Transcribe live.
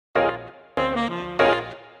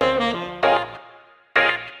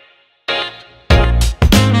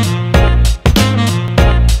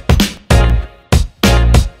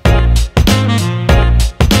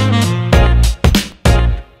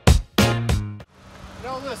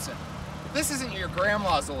Now listen, this isn't your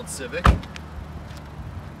grandma's old Civic.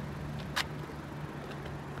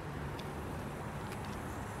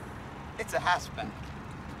 It's a hatchback.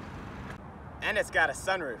 And it's got a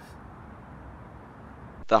sunroof.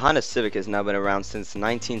 The Honda Civic has now been around since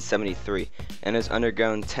 1973 and has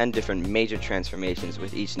undergone 10 different major transformations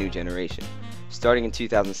with each new generation. Starting in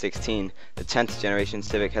 2016, the 10th generation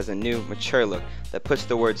Civic has a new, mature look that puts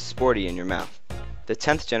the word sporty in your mouth. The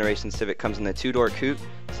 10th generation Civic comes in the two-door coupe,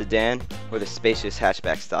 sedan, or the spacious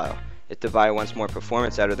hatchback style. If the buyer wants more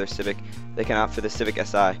performance out of their Civic, they can opt for the Civic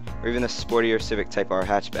Si or even the sportier Civic Type R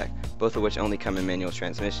hatchback, both of which only come in manual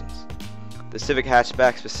transmissions. The Civic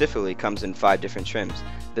Hatchback specifically comes in 5 different trims: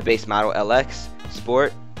 the base model LX,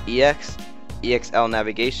 Sport, EX, EXL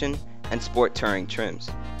Navigation, and Sport Touring trims.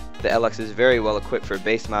 The LX is very well equipped for a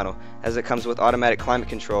base model as it comes with automatic climate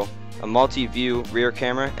control, a multi-view rear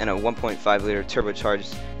camera, and a 1.5-liter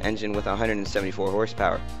turbocharged engine with 174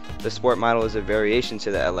 horsepower. The Sport model is a variation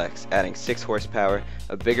to the LX, adding 6 horsepower,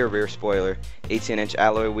 a bigger rear spoiler, 18-inch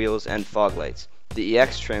alloy wheels, and fog lights. The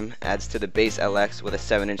EX trim adds to the base LX with a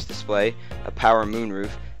 7-inch display, a power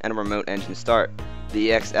moonroof, and a remote engine start. The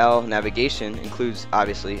EXL navigation includes,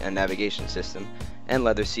 obviously, a navigation system and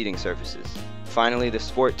leather seating surfaces. Finally, the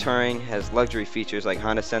Sport Touring has luxury features like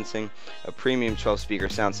Honda Sensing, a premium 12-speaker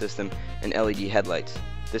sound system, and LED headlights.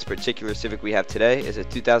 This particular Civic we have today is a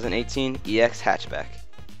 2018 EX Hatchback.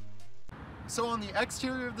 So on the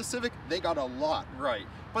exterior of the Civic, they got a lot right,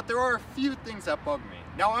 but there are a few things that bug me.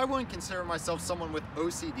 Now, I wouldn't consider myself someone with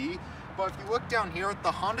OCD, but if you look down here,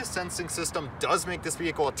 the Honda Sensing system does make this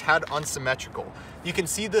vehicle a tad unsymmetrical. You can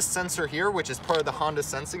see this sensor here, which is part of the Honda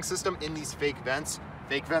Sensing system, in these fake vents.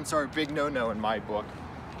 Fake vents are a big no-no in my book.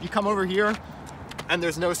 You come over here, and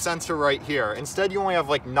there's no sensor right here. Instead, you only have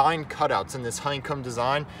like 9 cutouts in this honeycomb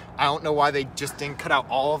design. I don't know why they just didn't cut out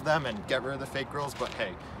all of them and get rid of the fake grills, but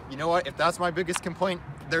hey, you know what? If that's my biggest complaint,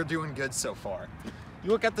 they're doing good so far. You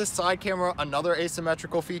look at this side camera, another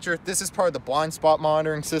asymmetrical feature. This is part of the blind spot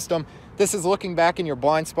monitoring system. This is looking back in your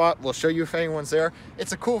blind spot. We'll show you if anyone's there.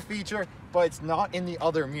 It's a cool feature, but it's not in the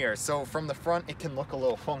other mirror. So from the front, it can look a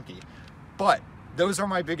little funky. But those are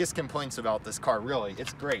my biggest complaints about this car, really.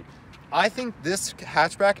 It's great. I think this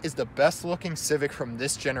hatchback is the best looking Civic from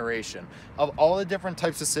this generation. Of all the different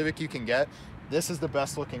types of Civic you can get, this is the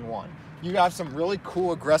best looking one. You have some really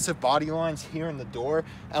cool aggressive body lines here in the door,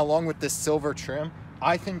 and along with this silver trim,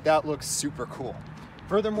 I think that looks super cool.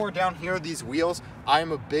 Furthermore, down here, these wheels, I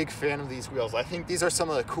am a big fan of these wheels. I think these are some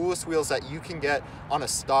of the coolest wheels that you can get on a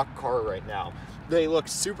stock car right now. They look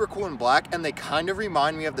super cool in black, and they kind of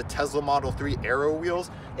remind me of the Tesla Model 3 Aero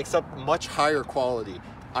wheels, except much higher quality.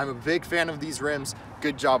 I'm a big fan of these rims.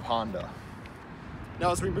 Good job, Honda.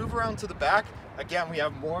 Now, as we move around to the back, again, we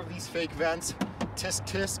have more of these fake vents, tisk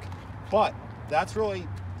tisk, but that's really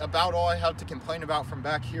about all I have to complain about from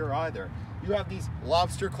back here either. You have these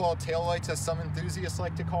lobster claw taillights, as some enthusiasts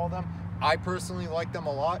like to call them. I personally like them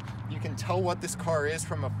a lot. You can tell what this car is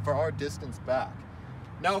from a far distance back.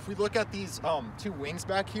 Now, if we look at these 2 wings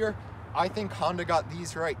back here, I think Honda got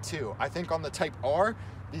these right too. I think on the Type R,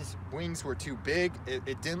 these wings were too big.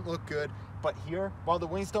 It didn't look good. But here, while the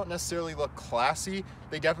wings don't necessarily look classy,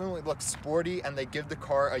 they definitely look sporty, and they give the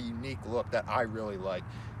car a unique look that I really like.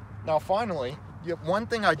 Now, finally, one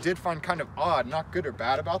thing I did find kind of odd, not good or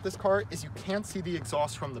bad, about this car is you can't see the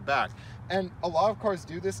exhaust from the back. And a lot of cars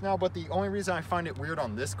do this now, but the only reason I find it weird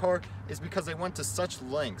on this car is because they went to such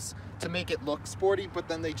lengths to make it look sporty, but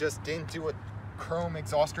then they just didn't do a chrome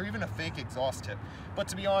exhaust or even a fake exhaust tip. But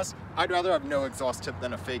to be honest, I'd rather have no exhaust tip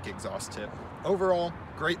than a fake exhaust tip. Overall,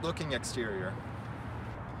 great looking exterior.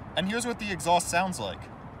 And here's what the exhaust sounds like.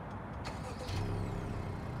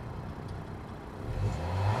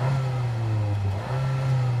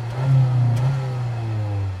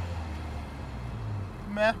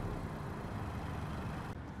 Meh.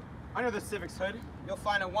 Under the Civic's hood, you'll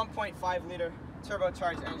find a 1.5-liter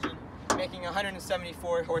turbocharged engine making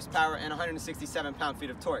 174 horsepower and 167 pound-feet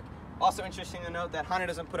of torque. Also interesting to note that Honda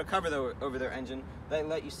doesn't put a cover over their engine. They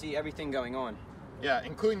let you see everything going on. Yeah,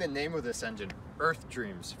 including the name of this engine, Earth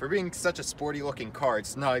Dreams. For being such a sporty-looking car,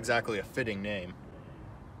 it's not exactly a fitting name.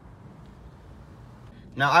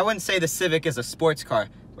 Now, I wouldn't say the Civic is a sports car,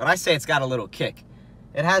 but I say it's got a little kick.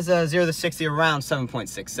 It has a 0 to 60 around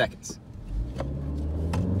 7.6 seconds.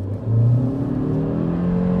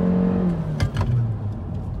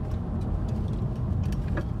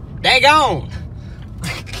 Daggone!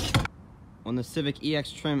 On the Civic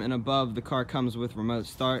EX trim and above, the car comes with remote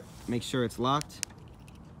start. Make sure it's locked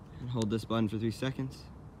and hold this button for 3 seconds.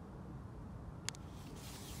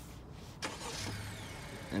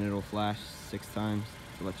 And it'll flash 6 times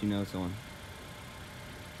to let you know it's on.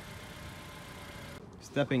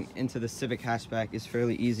 Stepping into the Civic Hatchback is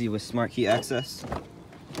fairly easy with smart key access.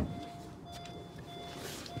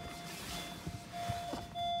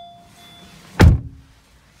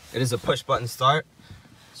 It is a push button start,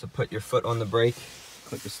 so put your foot on the brake,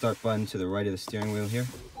 click the start button to the right of the steering wheel here.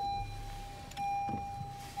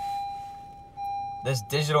 This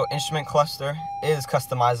digital instrument cluster is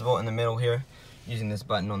customizable in the middle here, using this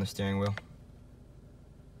button on the steering wheel.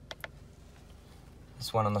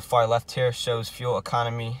 This one on the far left here shows fuel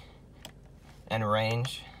economy and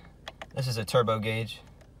range. This is a turbo gauge.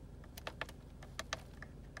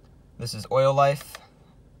 This is oil life.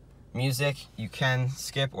 Music, you can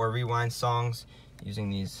skip or rewind songs using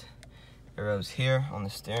these arrows here on the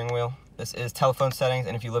steering wheel. This is telephone settings,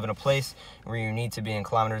 and if you live in a place where you need to be in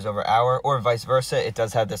kilometers over hour or vice versa, it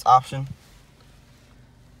does have this option.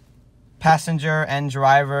 Passenger and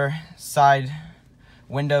driver side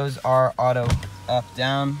windows are auto up,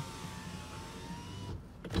 down.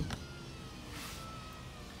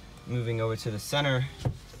 Moving over to the center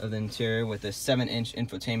of the interior with a 7-inch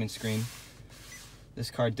infotainment screen.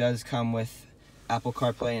 This car does come with Apple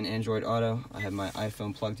CarPlay and Android Auto. I have my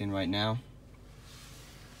iPhone plugged in right now.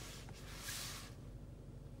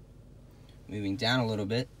 Moving down a little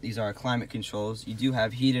bit, these are our climate controls. You do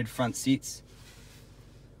have heated front seats.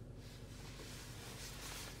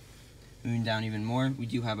 Moving down even more, we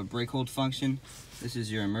do have a brake hold function. This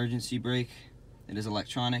is your emergency brake. It is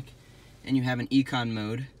electronic. And you have an econ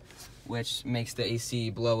mode, which makes the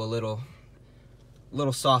AC blow a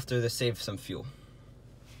little softer to save some fuel.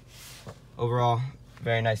 Overall,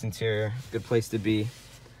 very nice interior, good place to be.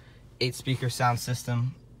 8-speaker sound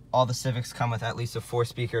system. All the Civics come with at least a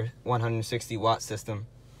 4-speaker, 160-watt system.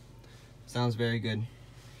 Sounds very good.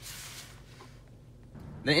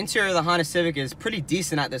 The interior of the Honda Civic is pretty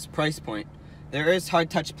decent at this price point. There is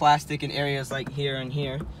hard touch plastic in areas like here and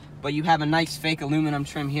here, but you have a nice fake aluminum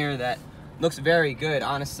trim here that looks very good,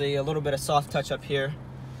 honestly. A little bit of soft touch up here,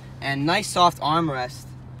 and nice soft armrest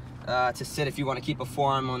to sit if you want to keep a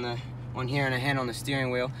forearm on here and a hand on the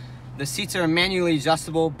steering wheel. The seats are manually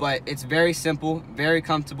adjustable, but it's very simple, very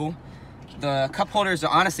comfortable. The cup holders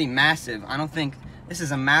are honestly massive. I don't think this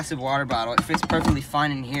is a massive water bottle. It fits perfectly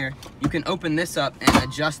fine in here. You can open this up and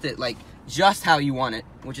adjust it like just how you want it,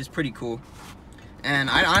 which is pretty cool. And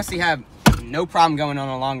I honestly have no problem going on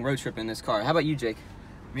a long road trip in this car. How about you, Jake?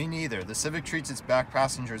 Me neither. The Civic treats its back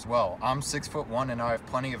passengers well. I'm 6'1" and I have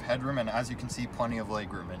plenty of headroom, and as you can see, plenty of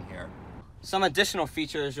legroom in here. Some additional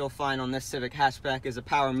features you'll find on this Civic Hatchback is a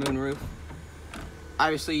power moonroof.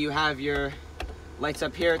 Obviously you have your lights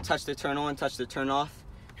up here, touch to turn on, touch to turn off.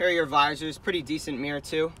 Here are your visors, pretty decent mirror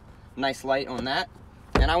too. Nice light on that.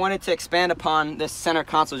 And I wanted to expand upon this center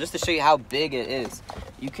console just to show you how big it is.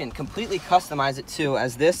 You can completely customize it too,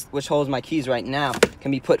 as this, which holds my keys right now, can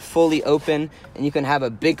be put fully open, and you can have a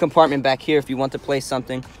big compartment back here if you want to place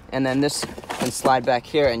something, and then this can slide back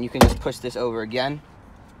here and you can just push this over again.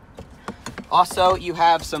 Also, you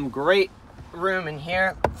have some great room in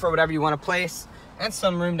here for whatever you want to place, and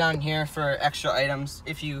some room down here for extra items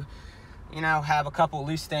if you have a couple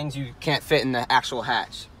loose things you can't fit in the actual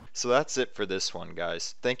hatch. So that's it for this one,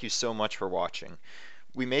 guys. Thank you so much for watching.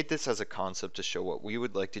 We made this as a concept to show what we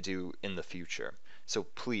would like to do in the future. So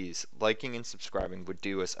please, liking and subscribing would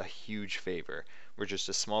do us a huge favor. We're just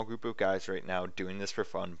a small group of guys right now doing this for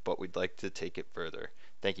fun, but we'd like to take it further.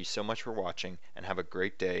 Thank you so much for watching, and have a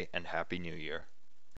great day and Happy New Year.